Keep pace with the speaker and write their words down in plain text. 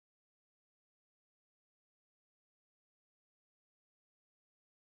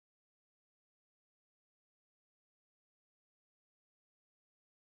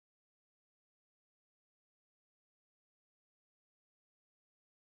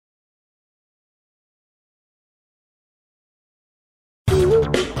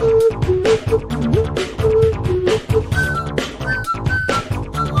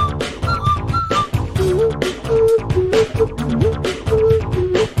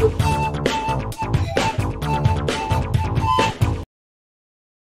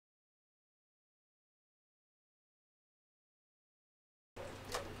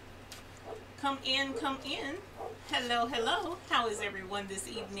in, come in. Hello, hello. How is everyone this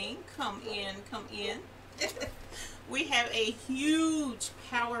evening? Come in, come in. We have a huge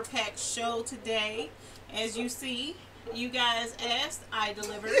power pack show today. As you see, you guys asked, I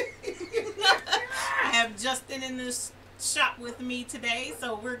delivered. I have Justin in the shop with me today,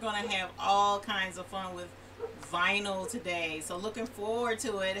 so we're going to have all kinds of fun with vinyl today. So looking forward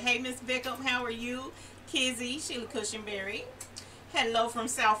to it. Hey, Miss Bickham, how are you? Kizzy, Sheila Cushionberry. Hello from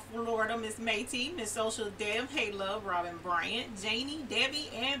South Florida, Miss Matey, Miss Social Deb, Hey Love, Robin Bryant, Janie, Debbie,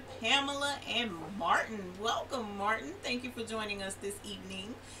 and Pamela, and Martin. Welcome, Martin. Thank you for joining us this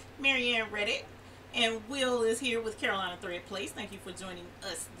evening. Marianne Reddick, and Will is here with Carolina Thread Place. Thank you for joining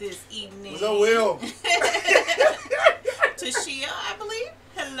us this evening. What's up, Will? Tashia, I believe.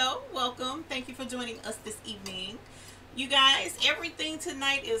 Hello, welcome. Thank you for joining us this evening. You guys, everything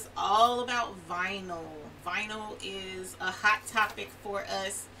tonight is all about vinyl. Vinyl is a hot topic for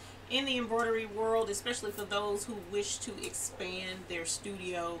us in the embroidery world, especially for those who wish to expand their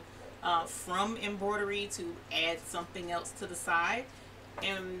studio from embroidery to add something else to the side.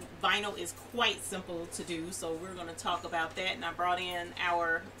 And vinyl is quite simple to do, so we're going to talk about that. And I brought in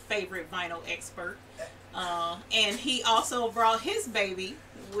our favorite vinyl expert, and he also brought his baby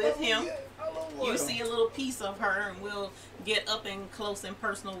with him. You see a little piece of her, and we'll get up and close and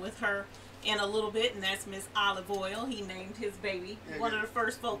personal with her in a little bit, and that's Miss Olive Oil. He named his baby. One of the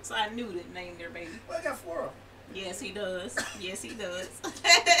first folks I knew that named their baby. Well, I got 4 of them. Yes, he does. Yes, he does.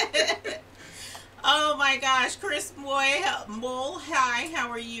 Oh my gosh, Chris Moyle, hi,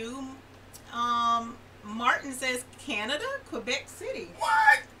 how are you? Martin says Canada, Quebec City.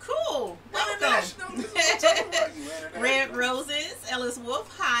 What? Cool. Welcome. Red Roses, Ellis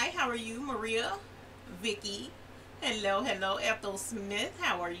Wolf, hi, how are you? Maria, Vicky, hello, hello. Ethel Smith,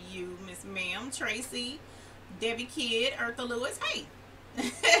 how are you? Miss Ma'am, Tracy, Debbie Kidd, Eartha Lewis, hey.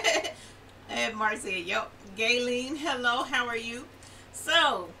 And Marcia, yep. Gayleen, hello, how are you?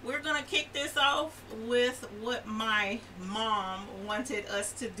 So, we're going to kick this off with what my mom wanted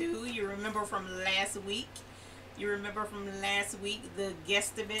us to do. You remember from last week? The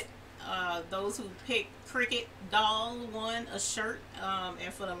guest of it, those who picked Cricket Doll won a shirt.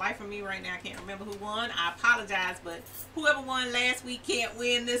 And for the life of me right now, I can't remember who won. I apologize, but whoever won last week can't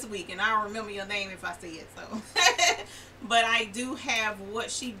win this week. And I'll remember your name if I see it. So, but I do have what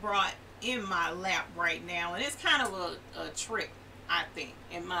she brought in my lap right now. And it's kind of a trick, I think,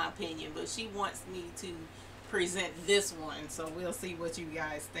 in my opinion, but she wants me to present this one, so we'll see what you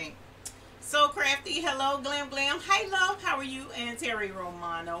guys think. So Crafty, hello. Glam Glam, hey love, how are you? And Terry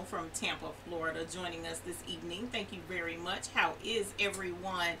Romano from Tampa, Florida, joining us this evening. Thank you very much. How is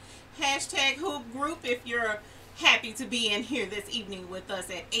everyone? Hashtag Hoop Group if you're happy to be in here this evening with us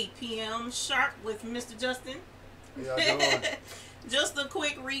at 8 p.m. sharp with Mr. Justin. How y'all doing? Just a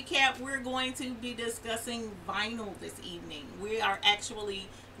quick recap, we're going to be discussing vinyl this evening. We are actually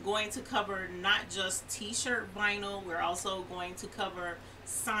going to cover not just t-shirt vinyl, we're also going to cover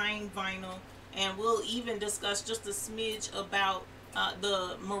signed vinyl, and we'll even discuss just a smidge about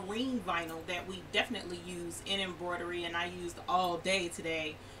the marine vinyl that we definitely use in embroidery, and I used all day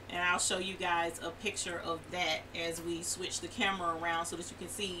today. And I'll show you guys a picture of that as we switch the camera around so that you can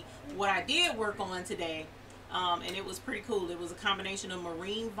see what I did work on today. And it was pretty cool. It was a combination of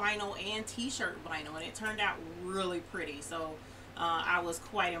marine vinyl and t-shirt vinyl, and it turned out really pretty. So I was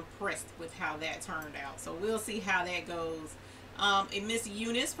quite impressed with how that turned out. So we'll see how that goes. And Miss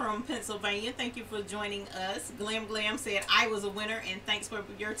Eunice from Pennsylvania, thank you for joining us. Glam Glam said I was a winner, and thanks for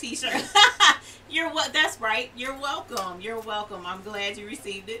your t-shirt. That's right. You're welcome. You're welcome. I'm glad you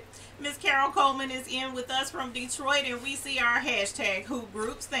received it. Miss Carol Coleman is in with us from Detroit, and we see our hashtag Hoop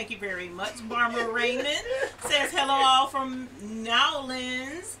Groups. Thank you very much. Barbara Raymond says hello all from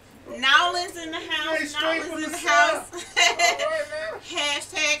Nowlands. Nowlands in the house. Nowlands in the house.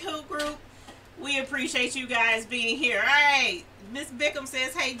 Hashtag Hoop Group. We appreciate you guys being here. All right. Miss Bickham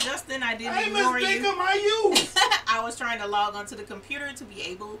says, hey, Justin, I didn't ignore you. Hey, Miss Bickham, how you? I was trying to log onto the computer to be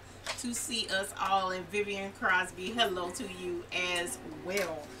able to see us all. And Vivian Crosby, hello to you as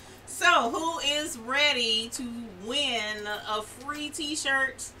well. So, who is ready to win a free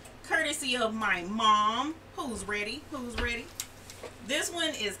t-shirt courtesy of my mom? Who's ready? Who's ready? This one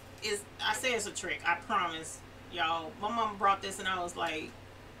is I say it's a trick. I promise, y'all. My mama brought this, and I was like,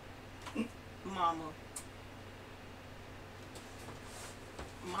 Mama.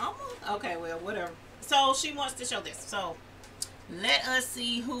 Okay, well, whatever. So she wants to show this. So let us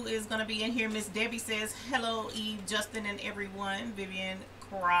see who is going to be in here. Miss Debbie says, hello, Eve, Justin, and everyone. Vivian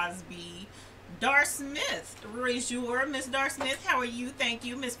Crosby. Dar Smith. Rejour. Miss Dar Smith, how are you? Thank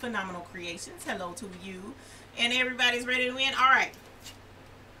you. Miss Phenomenal Creations, hello to you. And everybody's ready to win. All right.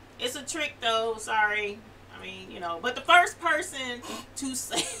 It's a trick though. Sorry. I mean, you know, but the first person to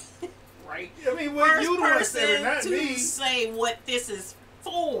say, right? I mean, what you doing, Sarah, not to me. say what this is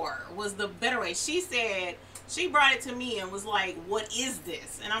for was the better way. She said, she brought it to me and was like, "What is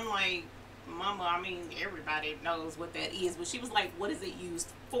this?" And I'm like, "Mama, I mean, everybody knows what that is." But she was like, "What is it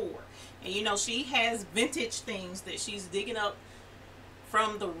used for?" And you know, she has vintage things that she's digging up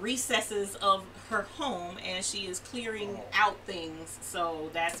from the recesses of her home, and she is clearing out things. So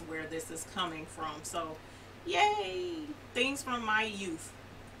that's where this is coming from. So, yay! Things from my youth,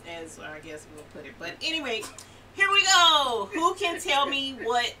 as I guess we'll put it. But anyway, here we go. Who can tell me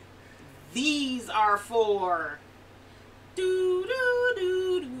what these are for? Do do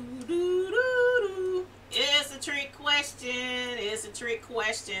do do do do. It's a trick question. It's a trick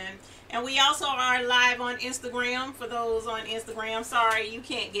question. And we also are live on Instagram. For those on Instagram, sorry you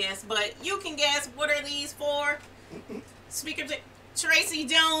can't guess, but you can guess. What are these for? Speaker Tracy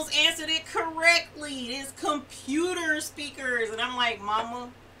Jones answered it correctly. It's computer speakers, and I'm like,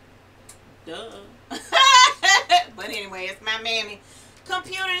 Mama, duh. But anyway, it's my mammy.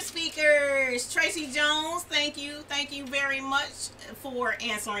 Computer speakers. Tracy Jones, thank you very much for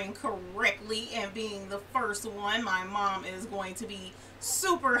answering correctly and being the first one. My mom is going to be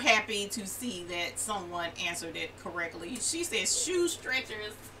super happy to see that someone answered it correctly. She says shoe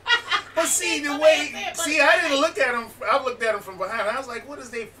stretchers. But see, the way, I didn't look at them. I looked at them from behind. I was like, what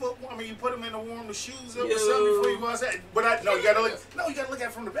is they foot? I mean, you put them in to warm the shoes up or something before you go outside. But you gotta look. No, you gotta look at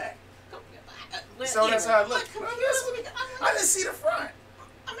it from the back. So that's how it looks. I didn't see the front.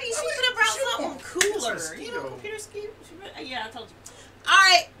 I mean, she could have brought something cooler. You know, computer ski. Yeah, I told you. All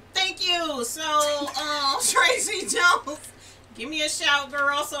right, thank you. So, Tracy Jones, give me a shout,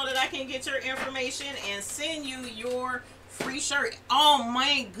 girl, so that I can get your information and send you your free shirt. Oh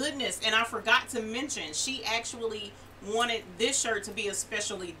my goodness! And I forgot to mention, she actually wanted this shirt to be a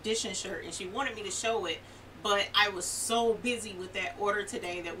special edition shirt, and she wanted me to show it. But I was so busy with that order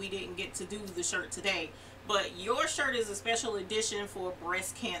today that we didn't get to do the shirt today. But your shirt is a special edition for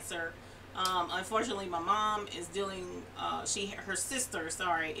breast cancer. Unfortunately, my mom is dealing, her sister,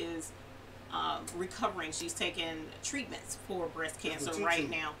 is recovering. She's taking treatments for breast cancer right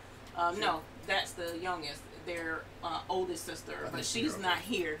now. No, that's the youngest, their oldest sister, but she's not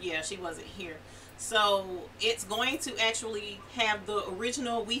here. Yeah, she wasn't here. So it's going to actually have the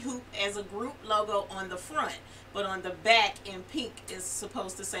original We Hoop as a Group logo on the front, but on the back in pink is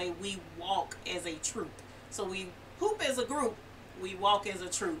supposed to say We Walk as a Troop. So we hoop as a group, we walk as a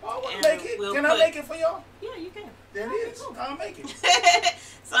troop. Oh, we'll make it. Can I make it for y'all? Yeah, you can. There it is. I'll make it.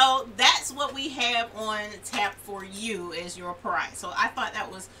 So that's what we have on tap for you as your prize. So I thought that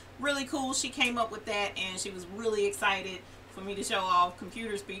was really cool. She came up with that, and she was really excited for me to show off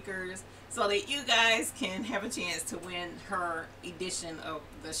computer speakers so that you guys can have a chance to win her edition of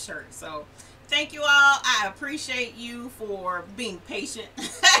the shirt. So thank you all. I appreciate you for being patient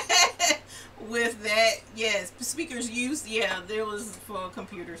with that. Yes, speakers used. Yeah, there was for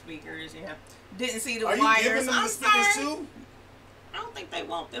computer speakers. Yeah, didn't see the wires. Are you giving them the speakers too? I don't think they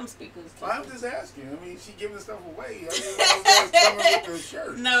want them speakers. Well, I'm just asking. I mean, she giving stuff away. I mean, coming with the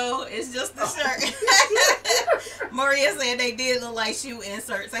shirt. No, it's just the shirt. Maria said they did look like shoe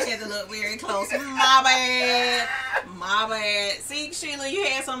inserts. I had to look very close. My bad. My bad. See, Sheila, you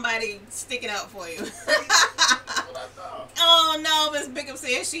had somebody sticking out for you. Oh, no, Miss Bickham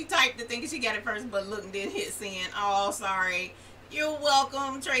said she typed the thing. She got it first, but look, didn't hit send. Oh, sorry. You're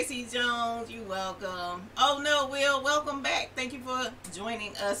welcome, Tracy Jones. You're welcome. Oh, no, Will, welcome back. Thank you for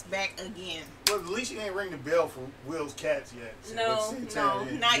joining us back again. Well, at least you ain't ring the bell for Will's cats yet. So no,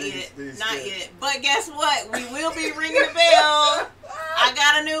 not yet. Not yet. But guess what? We will be ringing the bell. I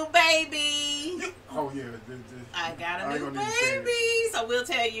got a new baby. Oh, yeah. I got a new baby. So we'll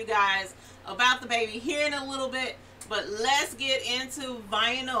tell you guys about the baby here in a little bit. But let's get into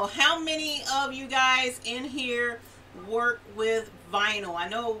vinyl. How many of you guys in here work with vinyl?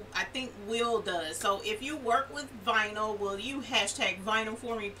 I think Will does. So if you work with vinyl, will you hashtag vinyl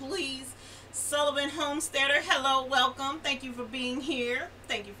for me, please? Sullivan Homesteader, hello, welcome. Thank you for being here.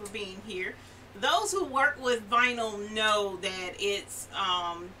 Thank you for being here. Those who work with vinyl know that it's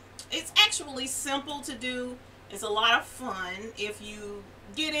actually simple to do. It's a lot of fun if you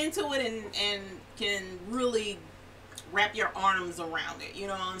get into it and can really wrap your arms around it. You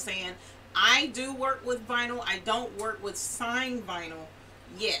know what I'm saying? I do work with vinyl. I don't work with signed vinyl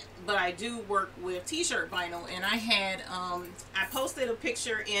yet, but I do work with t-shirt vinyl. And I had I posted a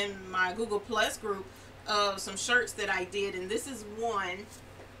picture in my Google Plus group of some shirts that I did, and this is one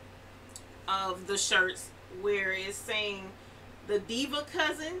of the shirts where it's saying the Diva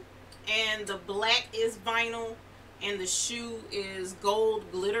Cousin, and the black is vinyl And the shoe is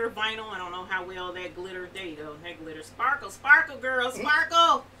gold glitter vinyl. I don't know how well that glitter, there you go, that glitter. Sparkle, sparkle, girl,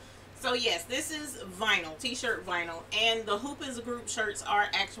 sparkle. So yes, this is vinyl, t-shirt vinyl. And the Hoop is a Group shirts are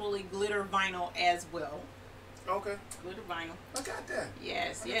actually glitter vinyl as well. Okay. Glitter vinyl. I got that.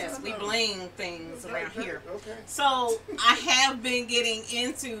 Yes, yes. We bling things around here. Okay. So I have been getting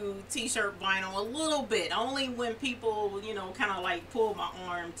into t-shirt vinyl a little bit. Only when people, you know, kind of like pull my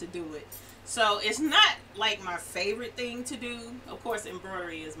arm to do it. So it's not like my favorite thing to do. Of course,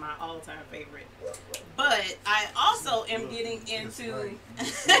 embroidery is my all-time favorite. But I also am getting into.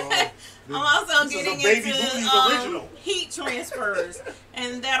 I'm also getting into heat transfers,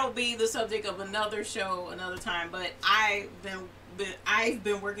 and that'll be the subject of another show another time. But I've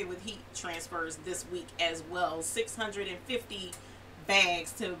been working with heat transfers this week as well. 650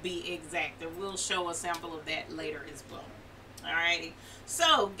 bags to be exact, and we'll show a sample of that later as well. Alrighty,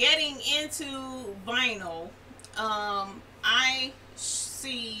 so getting into vinyl, I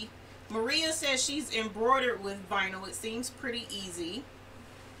see Maria says she's embroidered with vinyl. It seems pretty easy.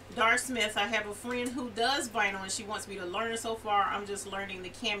 Dar Smith, I have a friend who does vinyl and she wants me to learn. So far, I'm just learning the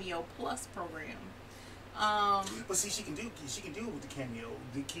Cameo Plus program. But see, she can do it with the Cameo.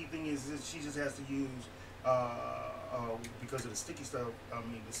 The key thing is that she just has to use because of the sticky stuff. I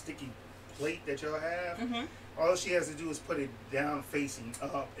mean, the sticky plate that y'all have. Mm-hmm. All she has to do is put it down facing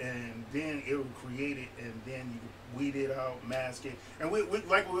up, and then it will create it, and then you can weed it out, mask it, and we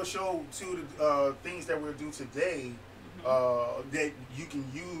like we'll show two things that we'll do today. That you can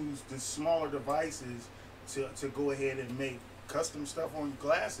use the smaller devices to go ahead and make custom stuff on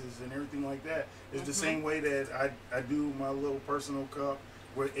glasses and everything like that. It's the same way that I do my little personal cup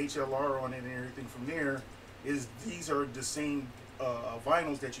with HLR on it and everything from there. These are the same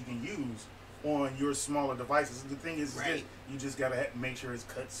vinyls that you can use on your smaller devices. The thing is, you just gotta make sure it's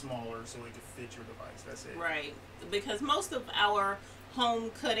cut smaller so it can fit your device. That's it. Right, because most of our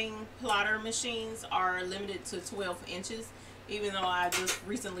home cutting plotter machines are limited to 12 inches. Even though I just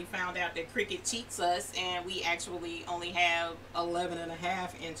recently found out that Cricut cheats us and we actually only have 11 and a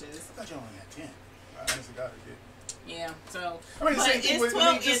half inches. I thought you only had 10. I honestly got it. Yeah, so I mean, the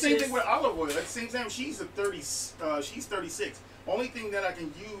same thing with Olive Oil. At the same time, she's 36. Only thing that I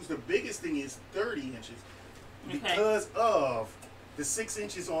can use, the biggest thing is 30 inches because of the 6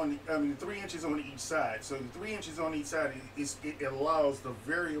 inches on, 3 inches on each side. So the 3 inches on each side it allows the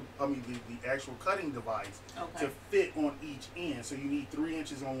the actual cutting device to fit on each end. So you need 3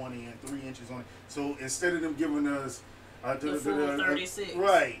 inches on one end, 3 inches on. So instead of them giving us the full 36,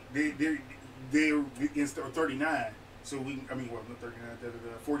 right? They're instead of 39. So not 39,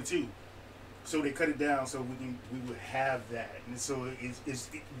 42. So they cut it down so we would have that, and so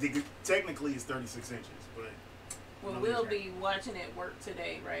technically it's 36 inches, but we'll be watching it work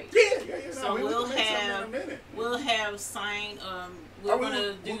today, right? Yeah. So we'll have sign. We're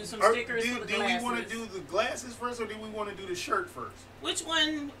gonna do some stickers for the glasses. Do we want to do the glasses first, or do we want to do the shirt first? Which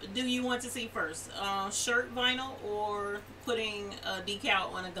one do you want to see first? Shirt vinyl or putting a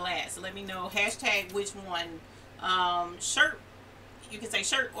decal on a glass? Let me know. Hashtag which one. Shirt. You can say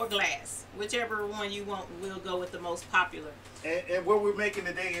shirt or glass. Whichever one you want, we'll go with the most popular. And what we're making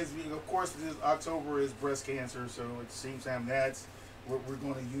today is, of course, this October is breast cancer, so at the same time, that's what we're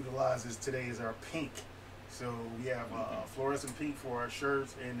going to utilize today is our pink. So we have fluorescent pink for our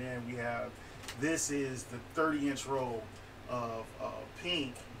shirts, and then we have, this is the 30-inch roll of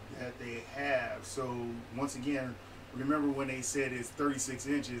pink that they have. So once again, remember when they said it's 36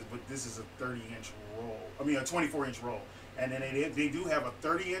 inches, but this is a 30-inch roll. A 24-inch roll. And then they do have a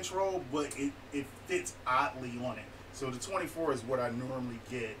 30-inch roll, but it fits oddly on it. So the 24 is what I normally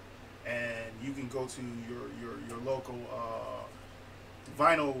get, and you can go to your local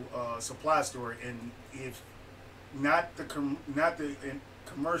vinyl supply store, and if not the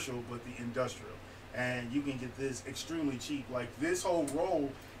commercial, but the industrial, and you can get this extremely cheap. Like this whole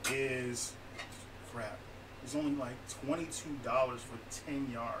roll is crap. It's only like $22 for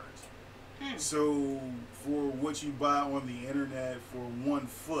 10 yards. So for what you buy on the internet for 1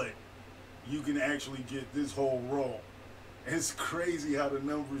 foot, you can actually get this whole roll. It's crazy how the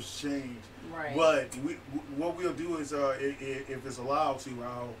numbers change. Right. But what we'll do is, if it's allowed to,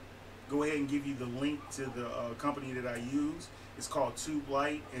 I'll go ahead and give you the link to the company that I use. It's called Tube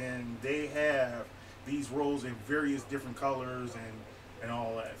Light, and they have these rolls in various different colors and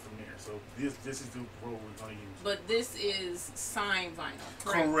all that from there. So this is the roll we're going to use. But this is sign vinyl,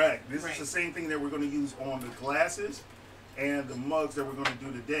 correct? Correct. This is the same thing that we're going to use on the glasses and the mugs that we're going to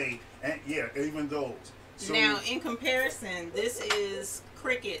do today. And yeah, even those. So now, in comparison, this is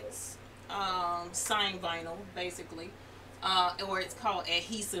Cricut's sign vinyl, basically. Or it's called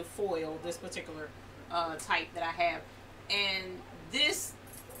adhesive foil, this particular type that I have. And this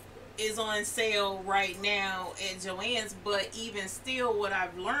is on sale right now at Joann's, but even still, what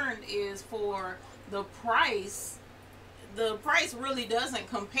I've learned is for the price really doesn't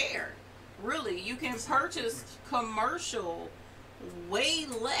compare. Really, you can purchase commercial way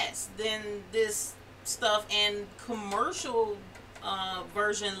less than this stuff, and commercial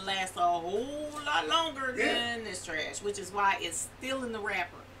version lasts a whole lot longer than this trash, which is why it's still in the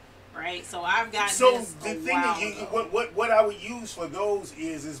wrapper. Right, so I've got this the a thing while is, ago. what I would use for those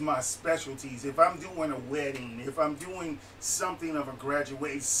is my specialties. If I'm doing a wedding, if I'm doing something of a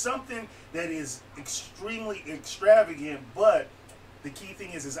graduation, something that is extremely extravagant, but the key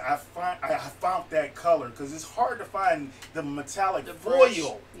thing is I found that color, because it's hard to find the metallic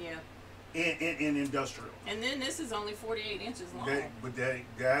foil. Yeah. In industrial. And then this is only 48 inches long.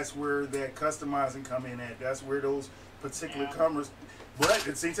 That's where that customizing come in at. That's where those particular comers. But at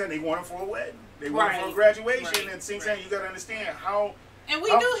the same time, they want it for a wedding. They want it for a graduation. And at the same time, you got to understand how. And we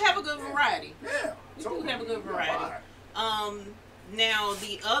do have a good variety. Yeah. We do have a good variety. Now,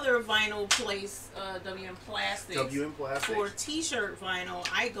 the other vinyl place, WM Plastics. For t-shirt vinyl,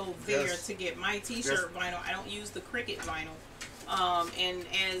 I go there to get my t-shirt vinyl. I don't use the Cricut vinyl. And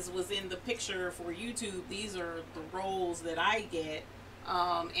as was in the picture for YouTube, these are the rolls that I get.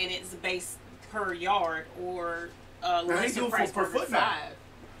 And it's based per yard, or lesser price per foot now.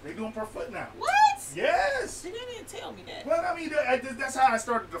 They do them per foot now. What? Yes. They didn't tell me that. Well, I mean, that's how I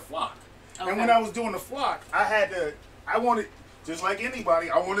started the flock. Okay. And when I was doing the flock, I wanted, just like anybody,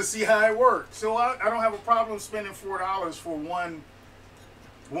 I want to see how it worked. So I don't have a problem spending $4 for one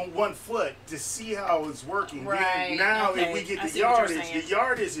foot to see how it's working. Right. Now, if we get the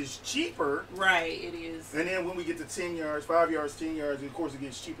yardage is cheaper. Right, it is. And then when we get to 10 yards, 5 yards, 10 yards, of course it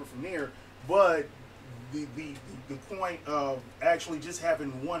gets cheaper from there. But the point of actually just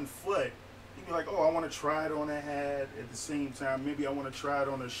having 1 foot, you'd be like, oh, I want to try it on a hat at the same time. Maybe I want to try it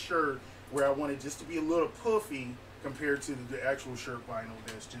on a shirt where I want it just to be a little puffy compared to the actual shirt vinyl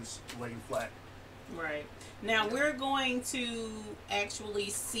that's just laying flat. Right. Now we're going to actually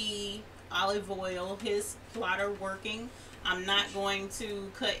see Olive Oil, his plotter, working. I'm not going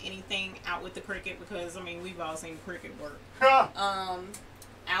to cut anything out with the Cricut because, I mean, we've all seen Cricut work.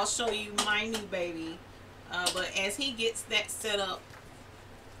 I'll show you my new baby. But as he gets that set up,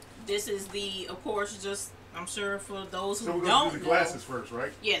 this is the, of course, just, I'm sure for those who don't know. So we're going to do the glasses first,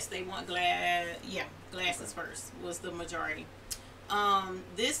 right? Yes, they want glasses first was the majority.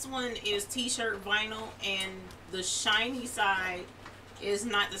 This one is t-shirt vinyl, and the shiny side is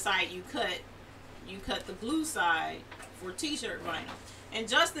not the side you cut. You cut the blue side for t-shirt vinyl. And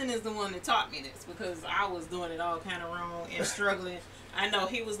Justin is the one that taught me this, because I was doing it all kind of wrong and struggling. I know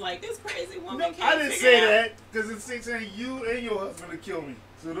he was like, this crazy woman can't I didn't say that, because it's saying you and your husband will kill me.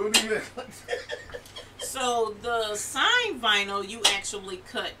 So don't even. So the sign vinyl, you actually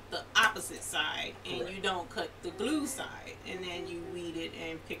cut the opposite side, and you don't cut the glue side, and then you weed it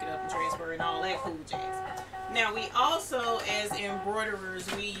and pick it up and transfer and all that cool jazz. Now we also, as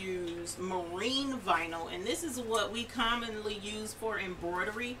embroiderers, we use marine vinyl, and this is what we commonly use for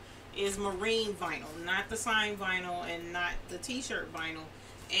embroidery, is marine vinyl, not the sign vinyl and not the t-shirt vinyl.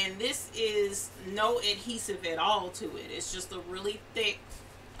 And this is no adhesive at all to it. It's just a really thick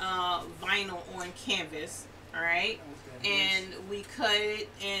vinyl on canvas, all right? And we cut it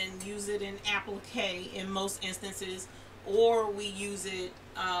and use it in applique in most instances, or we use it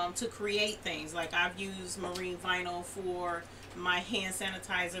to create things. Like I've used marine vinyl for my hand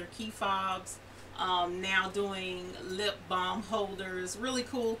sanitizer key fobs, now doing lip balm holders, really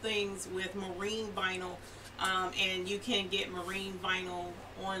cool things with marine vinyl. And you can get marine vinyl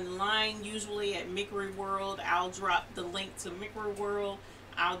online, usually at Mickery World. I'll drop the link to Mickery World.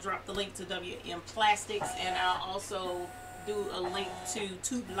 I'll drop the link to WM Plastics, and I'll also do a link to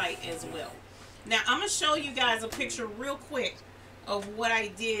Tube Light as well. Now, I'm going to show you guys a picture real quick of what I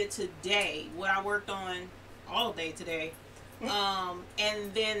did today, what I worked on all day today.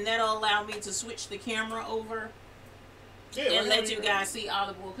 And then that'll allow me to switch the camera over and let you guys see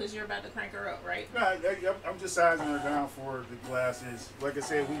Olive Oil, because you're about to crank her up, right? No, I'm just sizing her down for the glasses. Like I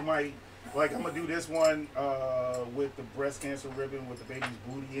said, we might, like I'm going to do this one with the breast cancer ribbon with the baby's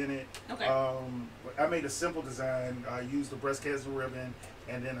booty in it. Okay. I made a simple design. I used the breast cancer ribbon,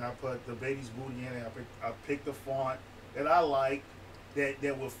 and then I put the baby's booty in it. I picked the font that I like,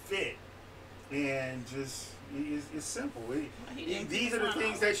 that will fit. And just, it's simple. These are the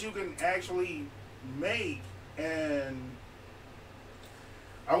things that you can actually make. And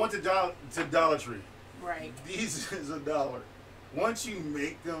I went to Dollar Tree. Right. These is $1. Once you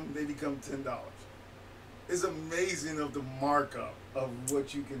make them, they become $10. It's amazing of the markup of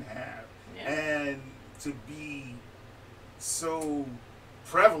what you can have. Yeah. And to be so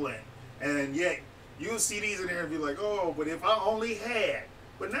prevalent, and yet you'll see these in there and be like, oh, but if I only had.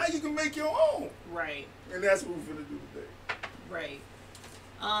 But now you can make your own. Right. And that's what we're going to do today. Right.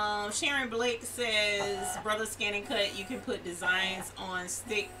 Sharon Blake says, brother scan and cut, you can put designs on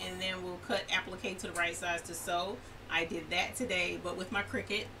stick and then we'll cut applique to the right size to sew. I did that today, but with my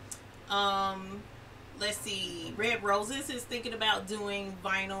Cricut. Let's see. Red Roses is thinking about doing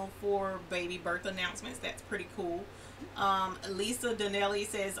vinyl for baby birth announcements. That's pretty cool. Lisa Donnelly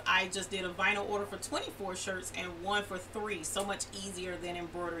says, I just did a vinyl order for 24 shirts and one for 3. So much easier than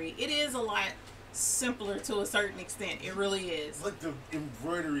embroidery. It is a lot simpler to a certain extent. It really is. Look, the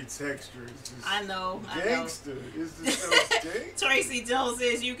embroidery texture is just I know. gangster. It's just so gangster. Tracy Jones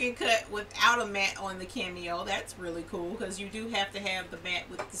says you can cut without a mat on the Cameo. That's really cool because you do have to have the mat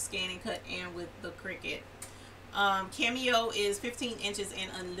with the scan and cut and with the Cricut. Cameo is 15 inches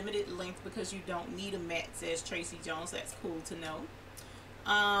and unlimited length because you don't need a mat, says Tracy Jones. That's cool to know.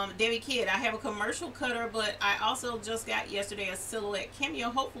 Debbie Kidd, I have a commercial cutter, but I also just got yesterday a silhouette Cameo,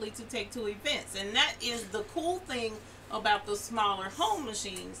 hopefully to take to events. And that is the cool thing about the smaller home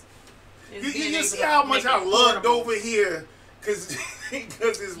machines. You see how much I lugged over here because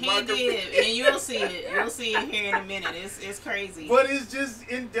it's my did, and you'll see it. You'll see it here in a minute. It's crazy. But it's just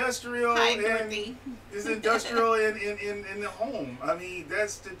industrial. Hi, and Dorothy. it's industrial in the home. I mean,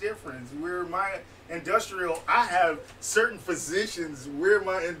 that's the difference. Where my industrial, I have certain positions where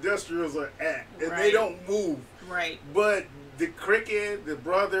my industrials are at, and they don't move. Right. But the Cricut, the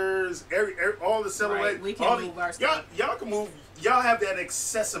Brothers, all the silhouette, right. We can move our stuff. Y'all can move. Y'all have that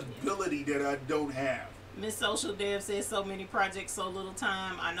accessibility that I don't have. Miss Social Dev says so many projects, so little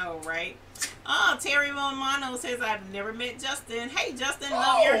time. I know, right? Terry Romano says I've never met Justin. Hey, Justin,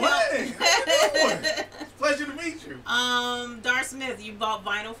 love your help. Hey, how you doing? Pleasure to meet you. Dar Smith, you bought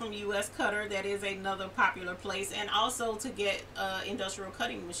vinyl from U.S. Cutter. That is another popular place, and also to get industrial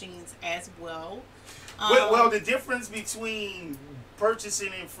cutting machines as well. Well, the difference between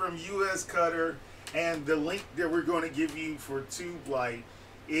purchasing it from U.S. Cutter and the link that we're going to give you for Tube Light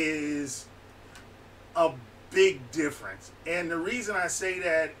is a big difference. And the reason I say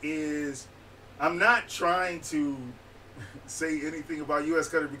that is I'm not trying to say anything about U.S.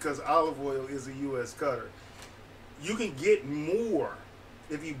 Cutter because olive oil is a U.S. Cutter. You can get more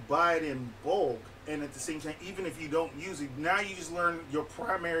if you buy it in bulk, and at the same time, even if you don't use it, now you just learn your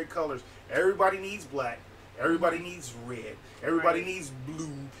primary colors. Everybody needs black. Everybody needs red. Everybody needs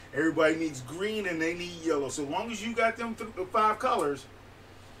blue. Everybody needs green, and they need yellow. So long as you got them 5 colors,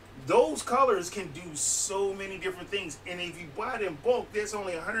 those colors can do so many different things. And if you buy it in bulk, there's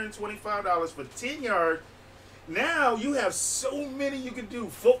only $125 for 10 yards. Now you have so many you can do.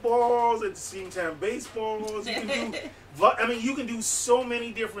 Footballs at the same time, baseballs. You can do, I mean, you can do so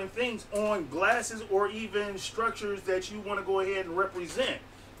many different things on glasses or even structures that you want to go ahead and represent.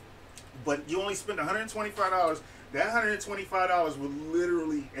 But you only spend $125. That $125 will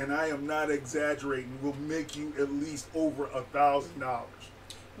literally, and I am not exaggerating, will make you at least over $1,000.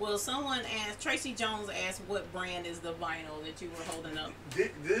 Well, someone asked, Tracy Jones asked, what brand is the vinyl that you were holding up?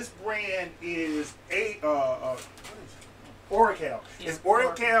 This brand is Oracle. Yeah, it's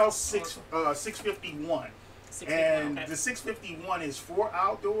Oracle 651. And okay. The 651 is for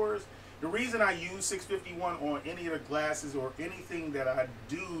outdoors. The reason I use 651 on any of the glasses or anything that I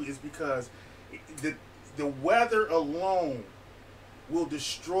do is because the weather alone will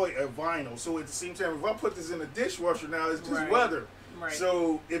destroy a vinyl. So at the same time, if I put this in a dishwasher now, it's just weather. Right.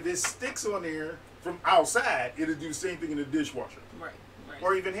 So if it sticks on there from outside, it'll do the same thing in the dishwasher. Right.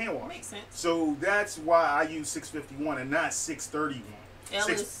 Or even hand wash. Makes sense. So that's why I use 651 and not 631.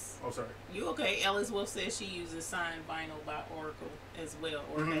 Ellis, oh, sorry. You okay? Ellis Wolf says she uses signed vinyl by Oracle as well.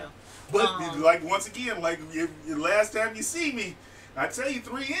 Mm-hmm. But like once again, like if last time you see me, I tell you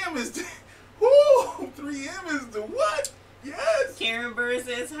 3M is the, whoo, 3M is the what? Yes. Karen Bird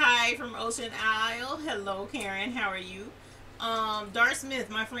says hi from Ocean Isle. Hello, Karen. How are you? Dar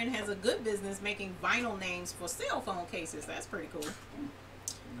Smith, my friend has a good business making vinyl names for cell phone cases. That's pretty cool.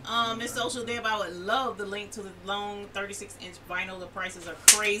 Miss Social Dev, I would love the link to the long 36-inch vinyl. The prices are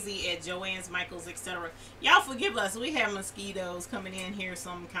crazy at Joann's, Michael's, etc. Y'all forgive us. We have mosquitoes coming in here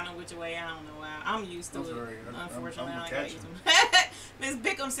some kind of which way. I don't know why. I'm used to it. Unfortunately, I gotta use them. Miss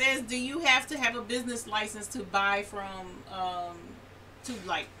Bickham says, do you have to have a business license to buy from Tube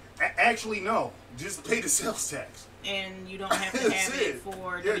Light? Actually, no. Just pay the sales tax. And you don't have to have it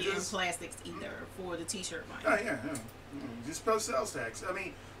for WM Plastics either, for the t-shirt vinyl. Yeah. Just pay sales tax. I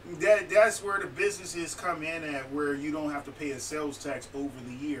mean, that's where the businesses come in at, where you don't have to pay a sales tax over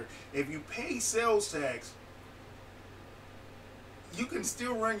the year. If you pay sales tax, you can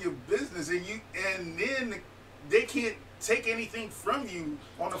still run your business, and then they can't take anything from you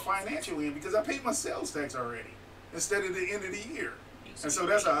on the financial end because I paid my sales tax already instead of the end of the year. And so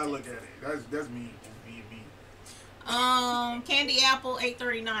that's how I look at it. That's me. Candy Apple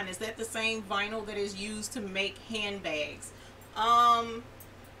 839, is that the same vinyl that is used to make handbags?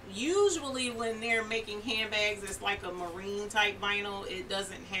 Usually when they're making handbags, it's like a marine type vinyl. It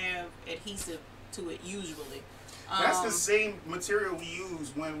doesn't have adhesive to it usually. That's the same material we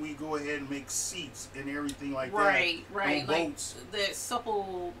use when we go ahead and make seats and everything like that. Right. On boats. Like the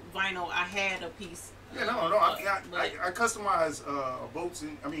supple vinyl, I had a piece. Yeah, no. I customize boats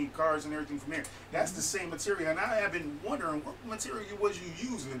and cars and everything from there. That's the same material, and I have been wondering what material was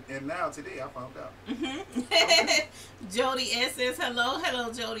you using, and now today I found out. Okay. Jody S says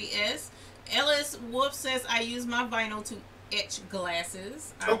hello, Jody S. Ellis Wolf says I use my vinyl to etch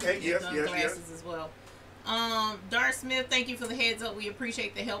glasses. Yes. As well. Darth Smith, thank you for the heads up. We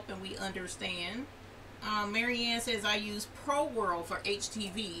appreciate the help and we understand. Marianne says I use Pro World for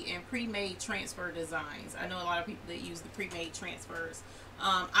HTV and pre-made transfer designs. I know a lot of people that use the pre-made transfers.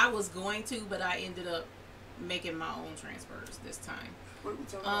 I was going to, but I ended up making my own transfers this time. What are we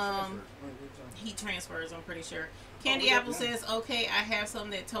talking about? Heat transfers, I'm pretty sure. Candy Apple says, okay, I have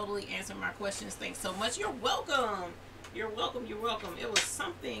some that totally answer my questions. Thanks so much. You're welcome. You're welcome. It was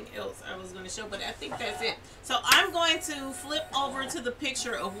something else I was going to show, but I think that's it. So I'm going to flip over to the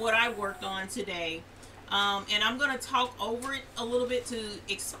picture of what I worked on today. And I'm going to talk over it a little bit to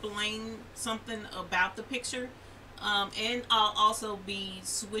explain something about the picture. And I'll also be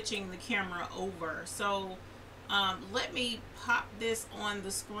switching the camera over. So let me pop this on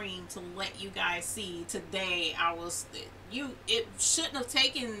the screen to let you guys see. Today it shouldn't have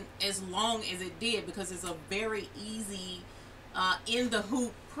taken as long as it did because it's a very easy in the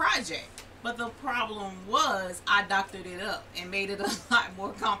hoop project. But the problem was I doctored it up and made it a lot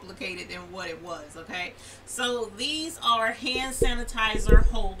more complicated than what it was, okay? So these are hand sanitizer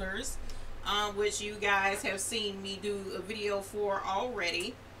holders, which you guys have seen me do a video for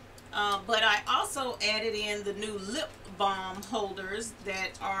already. But I also added in the new lip balm holders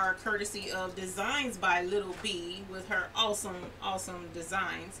that are courtesy of Designs by Little B with her awesome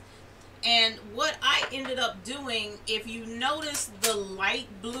designs. And what I ended up doing, if you notice the light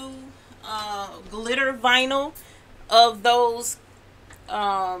blue glitter vinyl of those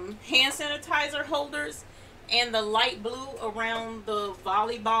hand sanitizer holders and the light blue around the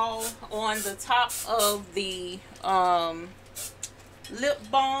volleyball on the top of the lip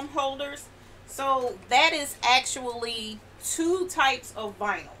balm holders, so that is actually two types of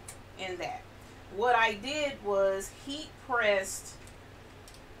vinyl in that. What I did was heat pressed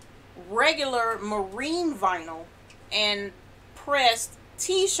regular marine vinyl and pressed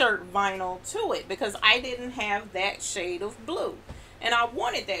t-shirt vinyl to it because I didn't have that shade of blue, and I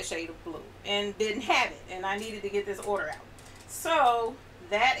wanted that shade of blue and didn't have it, and I needed to get this order out. So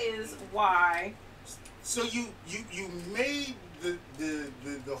that is why. So you made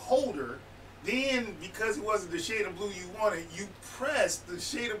the holder, then because it wasn't the shade of blue you wanted, you pressed the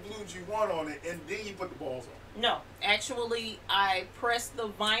shade of blue that you want on it, and then you put the balls on. No, actually I pressed the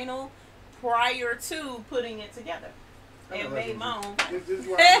vinyl prior to putting it together. And made my own. This is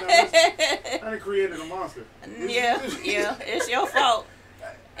why I done created a monster. Yeah, it's your fault.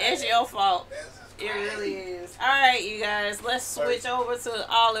 It's your fault. It really is. Alright, you guys, let's switch over to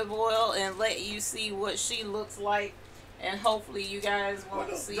olive oil and let you see what she looks like. And hopefully you guys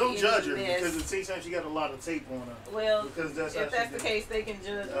won't see Don't judge her this. because it seems like she got a lot of tape on her. Well, because that's if that's the case, they can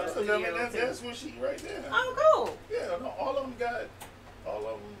judge my studio too. That's what she right there. Oh, cool. Yeah, no, all of them got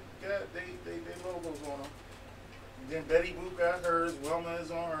they logos on them. Then Betty Boop got hers, Wilma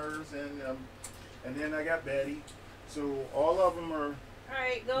is on hers, and then I got Betty. So all of them are.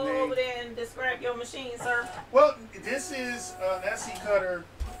 Alright, go over there and describe your machine, sir. Well, this is an SC Cutter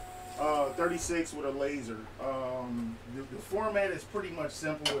 36 with a laser. The format is pretty much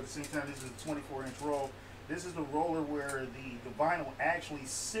simple. At the same time, this is a 24-inch roll. This is the roller where the vinyl actually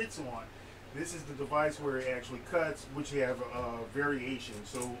sits on. This is the device where it actually cuts, which you have variation.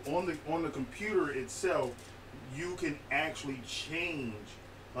 So on the computer itself, you can actually change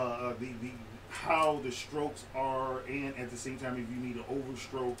how the strokes are, and at the same time if you need an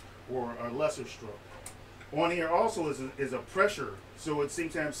overstroke or a lesser stroke. On here also is a pressure. So at the same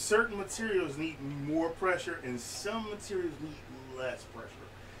time, certain materials need more pressure and some materials need less pressure.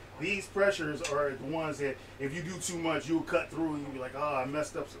 These pressures are the ones that if you do too much, you'll cut through and you'll be like, oh, I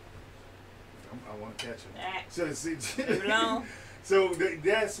messed up. So I want to catch it. So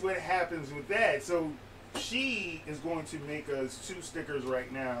that's what happens with that. So she is going to make us 2 stickers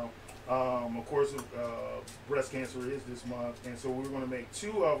right now. Of course, breast cancer is this month, and so we're going to make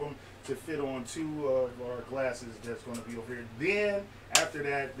 2 of them to fit on 2 of our glasses that's going to be over here. Then, after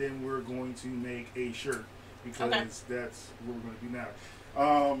that, then we're going to make a shirt, because that's what we're going to do now.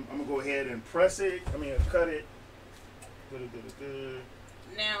 I'm going to go ahead and press it. Cut it.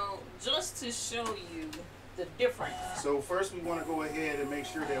 Now, just to show you the difference. So first we want to go ahead and make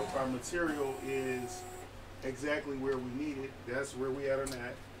sure that our material is exactly where we need it. That's where we at on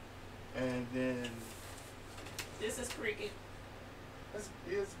that. And then this is Cricut. It's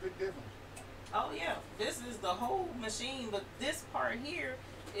a big difference. Oh yeah, this is the whole machine, but this part here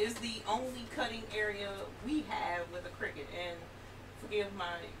is the only cutting area we have with a Cricut. And forgive my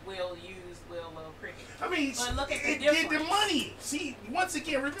well-used Cricut. But look at the it difference. did the money. See, once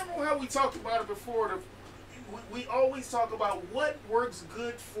again, remember how we talked about it before? We always talk about what works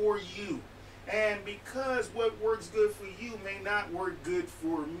good for you. And because what works good for you may not work good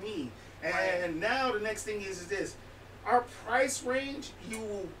for me. And now the next thing is this. Our price range, you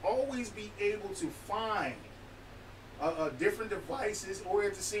will always be able to find different devices, or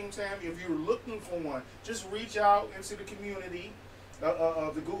at the same time, if you're looking for one, just reach out into the community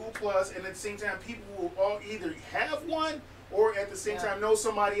of the Google Plus, and at the same time, people will all either have one or at the same time know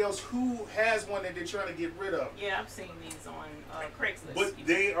somebody else who has one that they're trying to get rid of. Yeah, I've seen these on Craigslist. But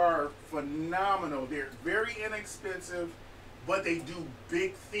they are phenomenal. They're very inexpensive, but they do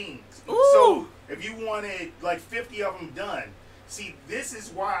big things. Ooh. So if you wanted like 50 of them done, see, this is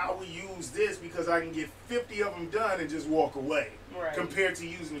why I would use this, because I can get 50 of them done and just walk away. Right. Compared to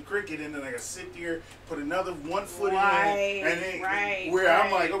using the Cricut, and then I gotta sit there, put another 1 foot in, and then where I'm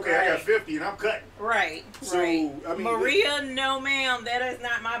like, okay, I got 50 and I'm cutting. Right. So I mean, Maria, no ma'am, that is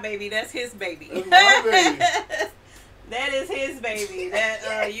not my baby. That's his baby. That's my baby. That is his baby.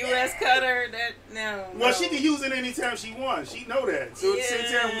 That U.S. cutter. Well, she can use it anytime she wants. She know that. So at the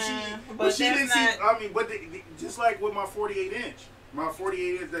same time, but she didn't see. Just like with my 48 inch,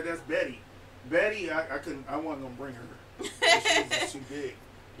 that's Betty. Betty, I wasn't gonna bring her. She's too big.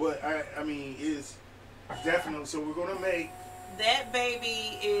 But it's definitely. So we're gonna make. That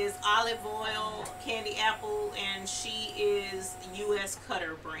baby is olive oil, candy apple, and she is U.S.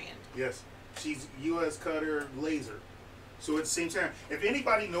 Cutter brand. Yes, she's U.S. Cutter laser. So at the same time, if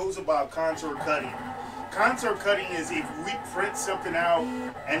anybody knows about contour cutting is if we print something out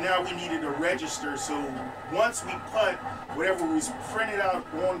and now we needed to register. So once we put whatever was printed out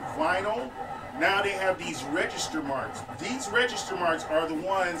on vinyl, now they have these register marks. These register marks are the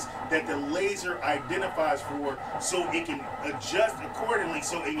ones that the laser identifies for, so it can adjust accordingly,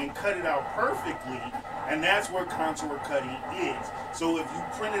 so it can cut it out perfectly. And that's where contour cutting is. So if you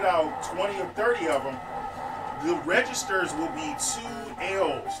printed out 20 or 30 of them, the registers will be 2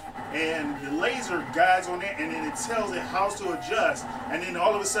 L's, and the laser guides on it, and then it tells it how to adjust, and then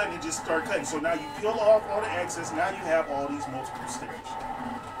all of a sudden it just starts cutting. So now you peel off all the excess, now you have all these multiple stickers.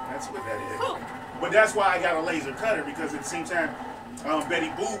 That's what that is. Cool. But that's why I got a laser cutter, because at the same time, Betty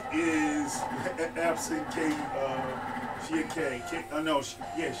Boop is absent K, she a K, she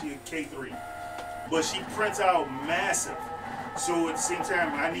a K3. But she prints out massive. So at the same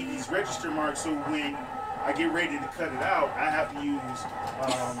time, I need these register marks, so when I get ready to cut it out, I have to use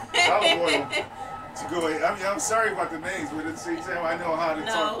olive oil to go ahead. I'm sorry about the names, but at the same time, I know how to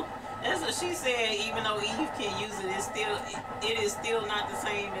talk. That's what she said. Even though Eve can use it, it is still not the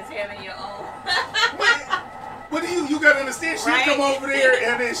same as having your own. But you gotta understand, she'll come over there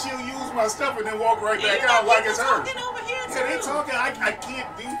and then she'll use my stuff and then walk right back out like it's hers. Over here too. Yeah, they talking. I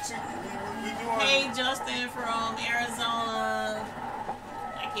can't do too. Hey, Justin from Arizona.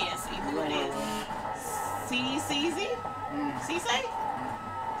 I can't see who it is. CZ? CZ?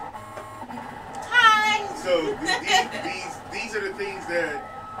 Hi. So these are the things that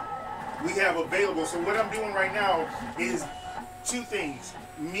we have available. So what I'm doing right now is 2 things.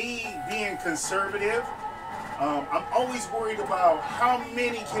 Me being conservative. I'm always worried about how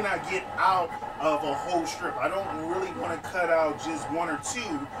many can I get out of a whole strip. I don't really want to cut out just 1 or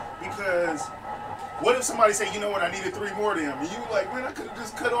 2, because what if somebody say, you know what, I needed 3 more of them, and you like, man, I could have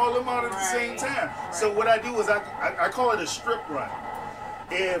just cut all of them out at the same time. Right. So what I do is I call it a strip run.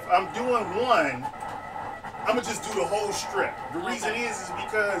 If I'm doing 1, I'm gonna just do the whole strip. The reason is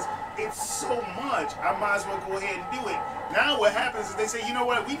because it's so much, I might as well go ahead and do it. Now what happens is they say, you know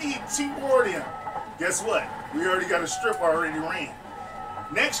what, we need 2 more of them. Guess what? We already got a strip already ran.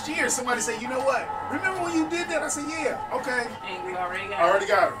 Next year, somebody say, you know what? Remember when you did that? I said, yeah, okay. And you already got I already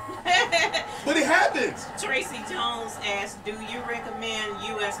got them. But it happens. Tracy Jones asked, do you recommend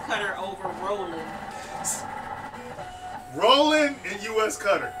U.S. Cutter over Roland? Roland and U.S.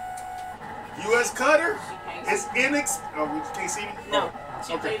 Cutter. U.S. cutter is inexpensive. Oh, you can't see me? No. Oh,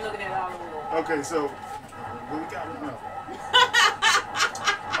 She's okay. Looking at all the wool. Okay, so what we got? No.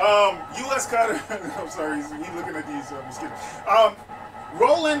 U.S. cutter. I'm sorry, he's looking at these. I'm just kidding.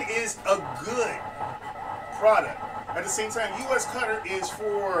 Roland is a good product. At the same time, U.S. cutter is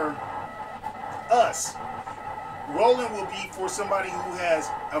for us. Roland will be for somebody who has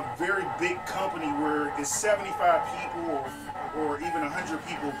a very big company where it's 75 people or even 100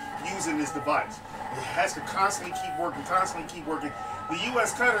 people using this device. It has to constantly keep working, The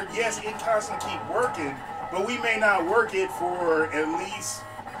U.S. cutter, yes, it constantly keep working, but we may not work it for at least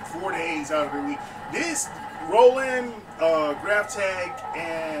 4 days out of the week. This Roland, Graph Tag,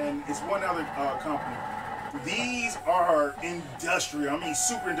 and it's one other company. These are industrial. I mean,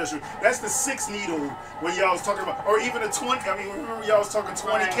 super industrial. That's the 6 needle where y'all was talking about, or even a 20. I mean, remember y'all was talking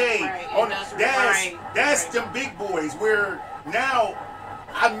 20K. Right. That's them big boys. Where now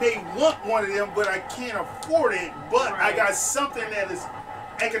I may want one of them, but I can't afford it. But I got something that is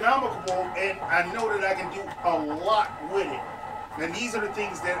economical, and I know that I can do a lot with it. And these are the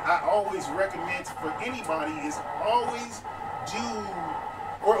things that I always recommend for anybody: is always do.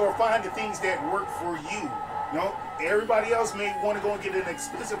 Or find the things that work for you. You know, everybody else may want to go and get an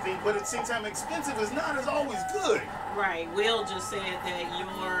expensive thing, but at the same time, expensive is not as always good. Right. Will just said that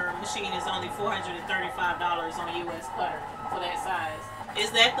your machine is only $435 on U.S. cutter for that size. Is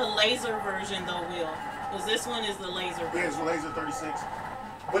that the laser version though, Will? Because this one is the laser version. Yeah, it's the laser 36.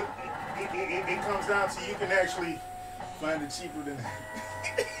 But it comes down to you can actually find it cheaper than that.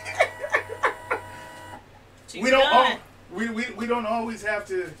 We don't always have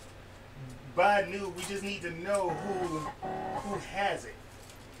to buy new. We just need to know who has it.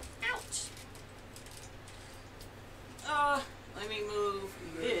 Ouch. Let me move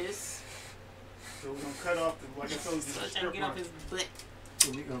this. So we're gonna cut off the, like I told you, so I can get off his butt.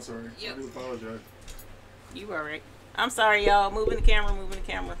 I'm sorry. Yep. I do apologize. You alright. I'm sorry, y'all. Moving the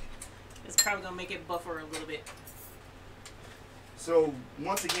camera. It's probably gonna make it buffer a little bit. So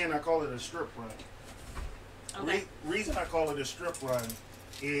once again, I call it a strip run. Okay. Reason I call it a strip run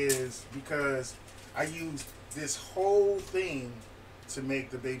is because I use this whole thing to make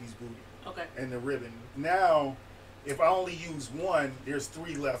the baby's booty. Okay. And the ribbon. Now, if I only use one, there's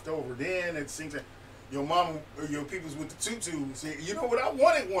 3 left over. Then it seems like your mama or your peoples with the tutu say, you know what, I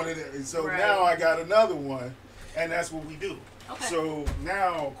wanted one of them. So now I got another one, and that's what we do. Okay. So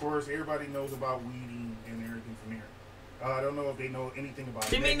now, of course, everybody knows about weeding and everything from here. I don't know if they know anything about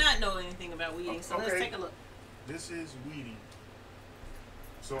it. They may not know anything about weeding, so let's take a look. This is weeding.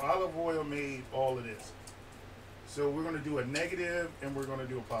 So olive oil made all of this. So we're going to do a negative and we're going to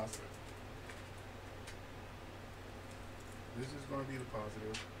do a positive. This is going to be the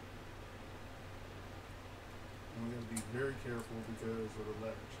positive. And we're going to be very careful because of the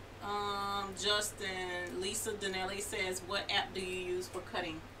letters. Justin, Lisa Danelli says, what app do you use for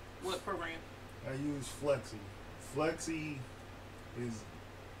cutting? What program? I use Flexi. Flexi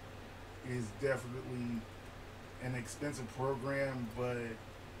is definitely an expensive program, but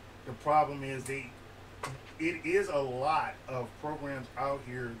the problem is it is a lot of programs out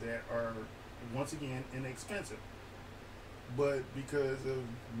here that are once again inexpensive, but because of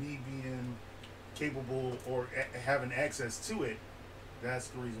me being capable or having access to it, that's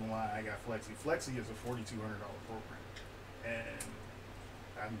the reason why I got Flexi. Flexi is a $4,200 program, and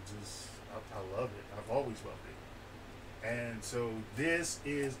I love it. I've always loved it. And so this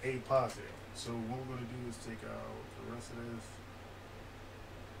is a positive. So what we're going to do is take out the rest of this.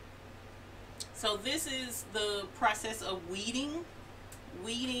 So this is the process of weeding.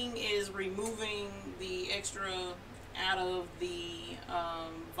 Weeding is removing the extra out of the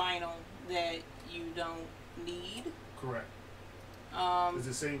vinyl that you don't need. Correct. It's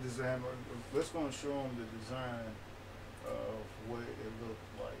the same design. Let's go and show them the design of what it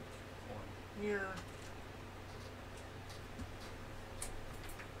looked like on here.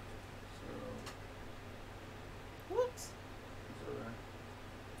 Whoops.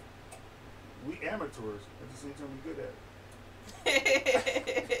 We amateurs. At the same time, we good at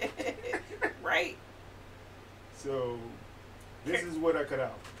it. Right. So, this is what I cut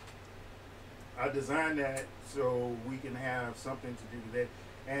out. I designed that so we can have something to do with it.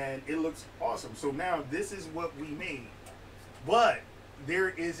 And it looks awesome. So now, this is what we made. But, there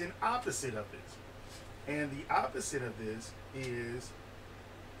is an opposite of this. And the opposite of this is...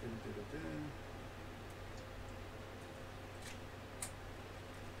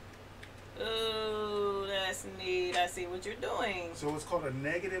 Oh, that's neat. I see what you're doing. So it's called a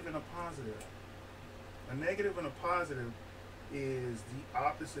negative and a positive. A negative and a positive is the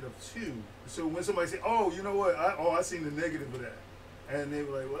opposite of 2. So when somebody say, oh, you know what? I seen the negative of that. And they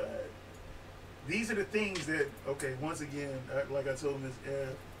were like, what? these are the things that, okay, once again, like I told Ms.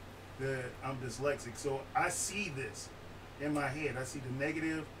 F, that I'm dyslexic. So I see this in my head. I see the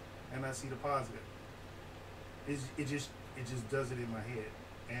negative and I see the positive. It just does it in my head.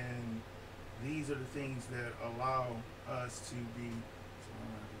 And these are the things that allow us to be, so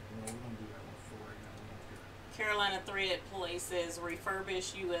we're going to do that one for right now. Carolina Thread Play says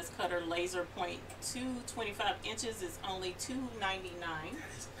refurbished U.S. cutter laser point 225 inches is only $2.99. That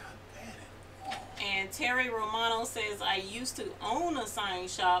is not bad at all. And Terry Romano says, I used to own a sign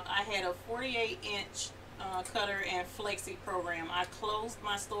shop. I had a 48-inch cutter and flexi program. I closed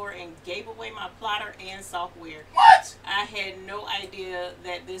my store and gave away my plotter and software. What? I had no idea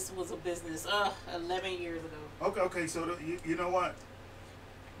that this was a business. 11 years ago. Okay, so you know what?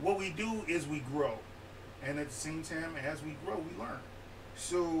 What we do is we grow. And at the same time, as we grow, we learn.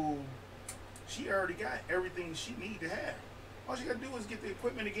 So she already got everything she need to have. All she got to do is get the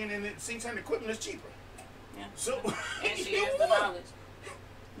equipment again, and at the same time, the equipment is cheaper. Yeah. So and she has the knowledge.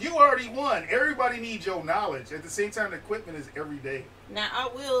 You already won. Everybody needs your knowledge. At the same time, the equipment is every day. Now, I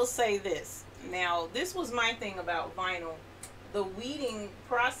will say this. Now, this was my thing about vinyl. The weeding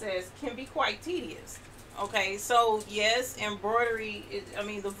process can be quite tedious. Okay, so yes, embroidery,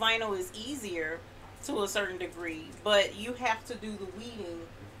 the vinyl is easier to a certain degree, but you have to do the weeding.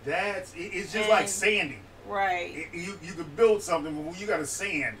 It's just like sanding. Right. You could build something, but when you got to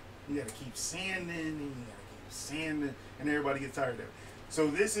sand, you got to keep sanding, and you got to keep sanding, and everybody gets tired of it. So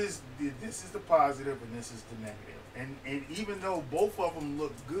this is the positive, and this is the negative. And even though both of them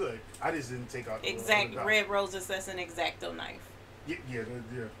look good, I just didn't take out the Exact Red Roses. That's an X-Acto knife. Yeah.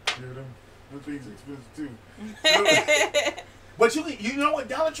 Them things are expensive too. But you know what,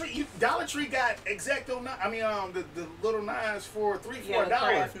 Dollar Tree got X-Acto knife. The little knives for $3-4.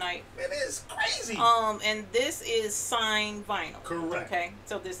 Craft knife. It is crazy. And this is signed vinyl. Correct. Okay,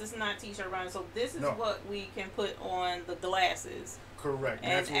 so this is not t-shirt vinyl. So this is what we can put on the glasses. Correct.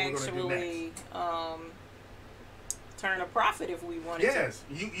 And actually turn a profit if we wanted to. Yes.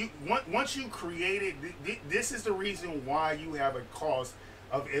 Once you create it, this is the reason why you have a cost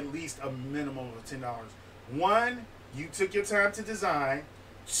of at least a minimum of $10. One, you took your time to design.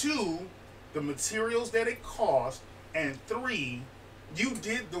 Two, the materials that it cost. And three, you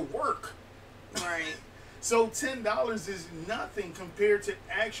did the work. Right. So $10 is nothing compared to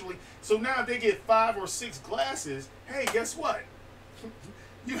actually. So now if they get 5 or 6 glasses, hey, guess what?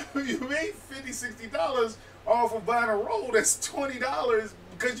 You made $50-$60 off of buying a roll. That's $20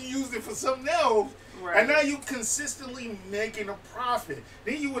 because you used it for something else. Right. And now you consistently making a profit.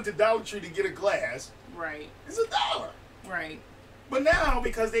 Then you went to Dollar Tree to get a glass. Right. It's $1. Right. But now,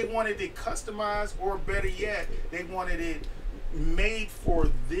 because they wanted it customized, or better yet, they wanted it made for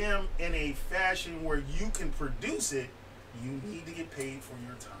them in a fashion where you can produce it, you need to get paid for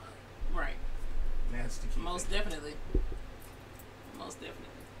your time. Right. And that's the key. Most definitely.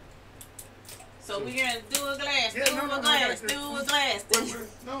 So we're going to do a glass, do a glass.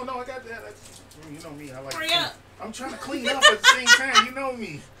 No, I got that. You know me. I like Hurry up. I'm trying to clean up at the same time. You know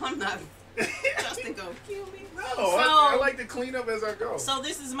me. I'm not. Justin gonna kill me. No, I like to clean up as I go. So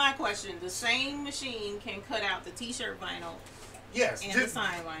this is my question. The same machine can cut out the t-shirt vinyl. Yes. And the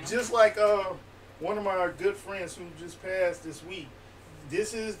sign vinyl. Just like one of my good friends who just passed this week.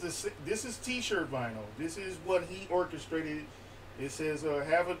 This is t-shirt vinyl. This is what he orchestrated. It says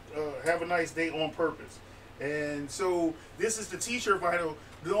have a nice day on purpose. And so this is the t-shirt vinyl.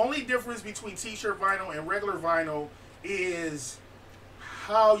 The only difference between t-shirt vinyl and regular vinyl is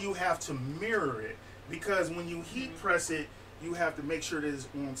how you have to mirror it, because when you heat press it, you have to make sure that it's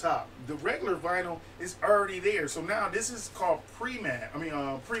on top. The regular vinyl is already there. So now this is called pre-mask.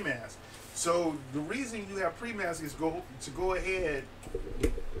 So the reason you have pre-mask is to go ahead.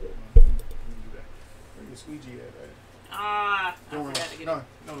 Where your squeegee at? Don't worry. No,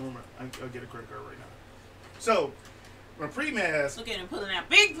 don't worry. I'll get a credit card right now. So my pre-mask. Look at him pulling out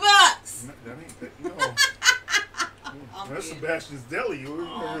big bucks. No. That's Sebastian's Deli.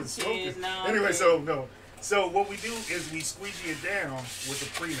 Anyway, so what we do is we squeegee it down with the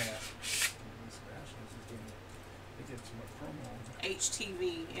pre-mask. Sebastian's is they get too much promo. HTV,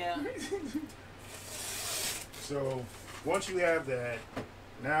 yeah. So once you have that,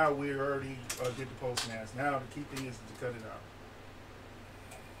 now we already did the post mask. Now the key thing is to cut it out.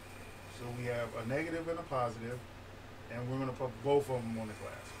 So we have a negative and a positive, and we're going to put both of them on the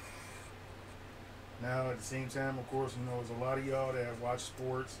glass. Now, at the same time, of course, there's a lot of y'all that watch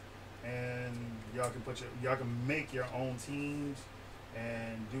sports, and y'all can make your own teams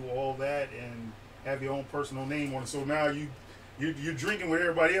and do all that and have your own personal name on it. So now you're drinking with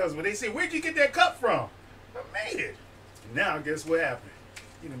everybody else, but they say, "Where'd you get that cup from?" I made it. Now, guess what happened?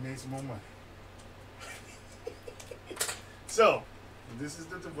 You done made some more money. So, this is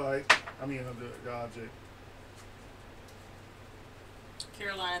the device. The object.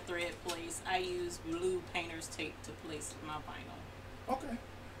 Carolina thread place. I use blue painter's tape to place my vinyl. Okay.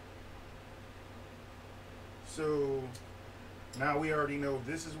 So, now we already know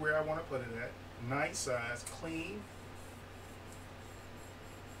this is where I want to put it at. Nice size, clean.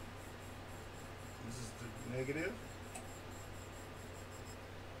 This is the negative.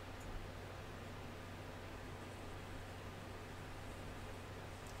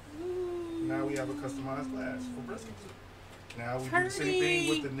 Now we have a customized glass for bristles. Now we do the same thing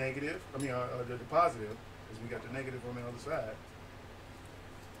with the negative. The positive, because we got the negative on the other side.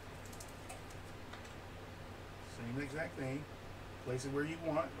 Same exact thing. Place it where you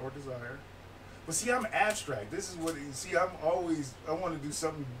want or desire. But see, I'm abstract. This is what you see. I want to do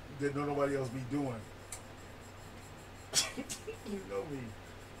something that nobody else be doing. You know me.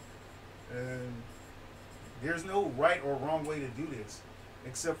 And there's no right or wrong way to do this,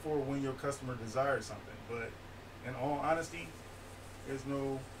 except for when your customer desires something. But in all honesty, there's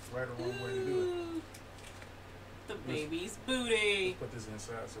no right or wrong way to do it. The baby's booty. Let's put this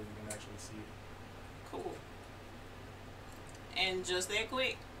inside so you can actually see it. Cool. And just that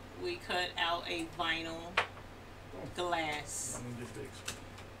quick, we cut out a vinyl glass. I'm gonna get big.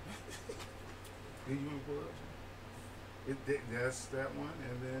 Did you want to pull it up? That's that one,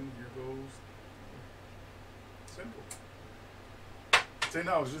 and then here goes simple.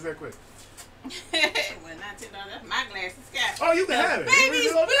 $10, just that quick. Well, not $10. That's my glasses. Oh, you can have it.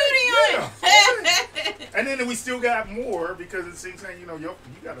 Baby's booty on it. And then we still got more because at the same time, you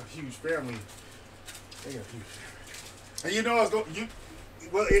got a huge family. They got a huge family. And I was going.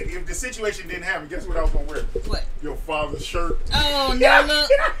 If the situation didn't happen, guess what I was gonna wear? What? Your father's shirt. Oh no! Look,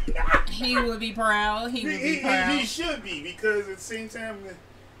 he would be proud. He would be proud. He should be, because at the same time,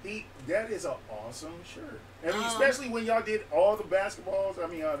 that is an awesome shirt. Especially when y'all did all the basketballs.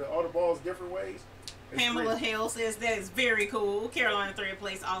 All the balls different ways. Pamela Hale says that is very cool. Carolina thread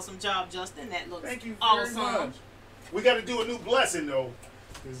place, awesome job, Justin. That looks Thank you awesome. Very much. We got to do a new blessing though,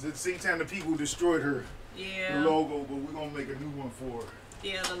 because at the same time the people destroyed her. Yeah. The logo, but we're gonna make a new one for her.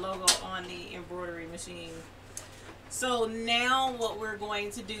 Yeah, the logo on the embroidery machine. So now what we're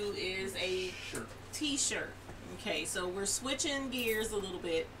going to do is a t-shirt. Okay, so we're switching gears a little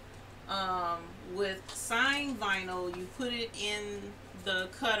bit. With signed vinyl, you put it in the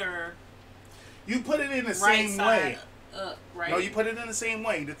cutter. You put it in the same way. Up, right? No, you put it in the same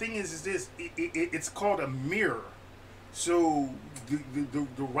way. The thing is this: it's called a mirror. So the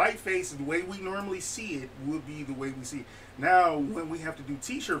right face, the way we normally see it, would be the way we see it. Now, when we have to do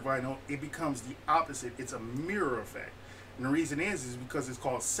t-shirt vinyl, it becomes the opposite. It's a mirror effect. And the reason is because it's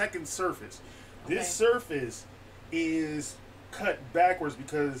called second surface. This surface is cut backwards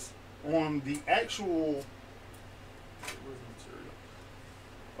because on the actual... Where's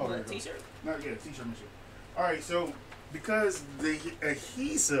the material? Oh, t-shirt? Not yet, t-shirt material. All right, so because the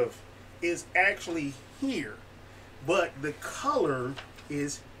adhesive is actually here, but the color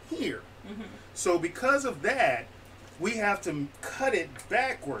is here. Mm-hmm. So because of that, we have to cut it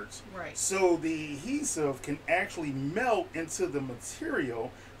backwards. Right. So the adhesive can actually melt into the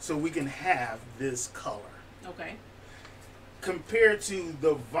material so we can have this color. Okay. Compared to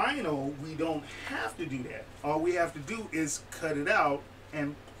the vinyl, we don't have to do that. All we have to do is cut it out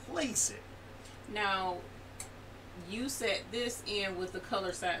and place it. Now, you set this in with the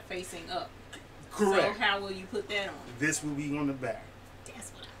color side facing up. Correct. So how will you put that on? This will be on the back.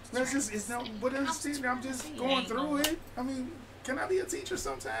 That's what I'm just going through it. Can I be a teacher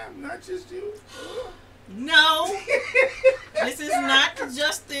sometime? Not just you. No. This is not the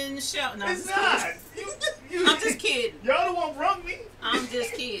Justin show. No, it's not. I'm just kidding. Y'all the one brung me. I'm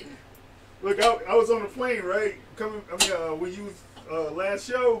just kidding. Look, I was on the plane, right? When you was last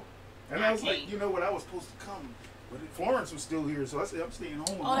show, and I was like, you know what? I was supposed to come. But Florence was still here, so I said, I'm staying home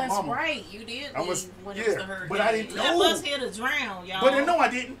with my mama. Oh, that's right. You did when it was the hurricane. But I didn't know. Left us here to drown, y'all. But no, I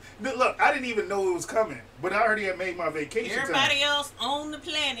didn't. Look, I didn't even know it was coming. But I already had made my vacation Everybody else on the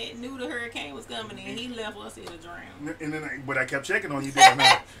planet knew the hurricane was coming, and he left us here to drown. And then, but I kept checking on you, didn't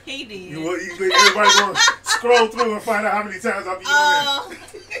I? He did. Everybody's going to scroll through and find out how many times I'll be on there.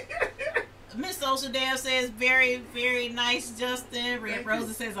 Miss Social Dev says, very, very nice, Justin. Red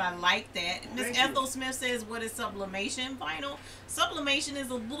Rosa says, I like that. Miss Ethel Smith says, what is sublimation vinyl? Sublimation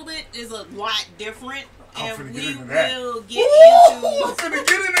is a lot different. And we will get into... I'm finna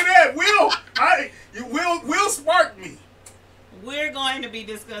get into that. Will spark me. We're going to be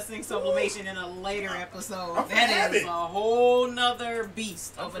discussing sublimation in a later episode. That is a whole nother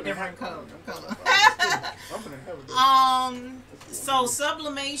beast of a different color. So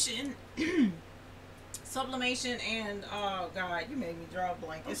sublimation Sublimation and oh god, you made me draw a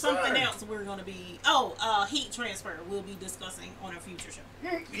blank. It's I'm something sorry. else we're gonna be heat transfer we'll be discussing on a future show.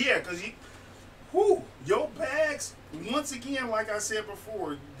 Yeah, because your bags, once again, like I said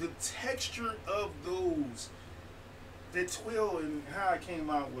before, the texture of those, the twill and how it came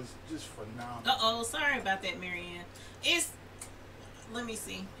out was just phenomenal. Sorry about that, Marianne. Let me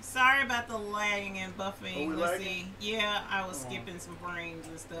see. Sorry about the lagging and buffing. Let's see. Yeah, I was skipping some frames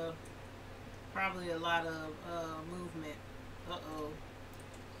and stuff. Probably a lot of movement.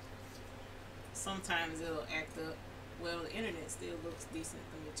 Sometimes it'll act up. Well, the internet still looks decent.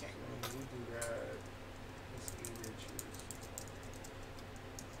 Let me check. We do that. Let's see, inches.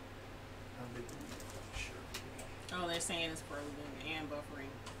 How big do we shirt? Oh, they're saying it's frozen and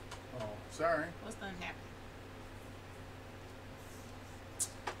buffering. Oh, sorry. What's done happened?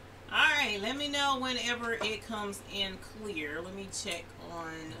 Alright, let me know whenever it comes in clear. Let me check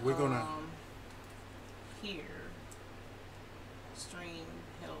on We're gonna here. Stream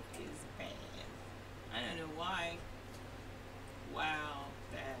health is bad. I don't know why. Wow,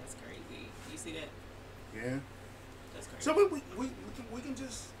 that's crazy. You see that? Yeah. That's crazy. So we can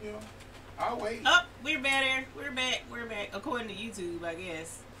just, you know, I'll wait. Oh, we're better. We're back. We're back. According to YouTube, I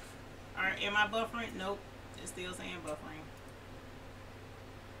guess. Alright, am I buffering? Nope. It's still saying buffering.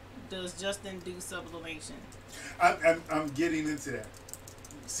 Does Justin do sublimation? I'm getting into that.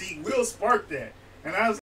 See, Will sparked that. And I was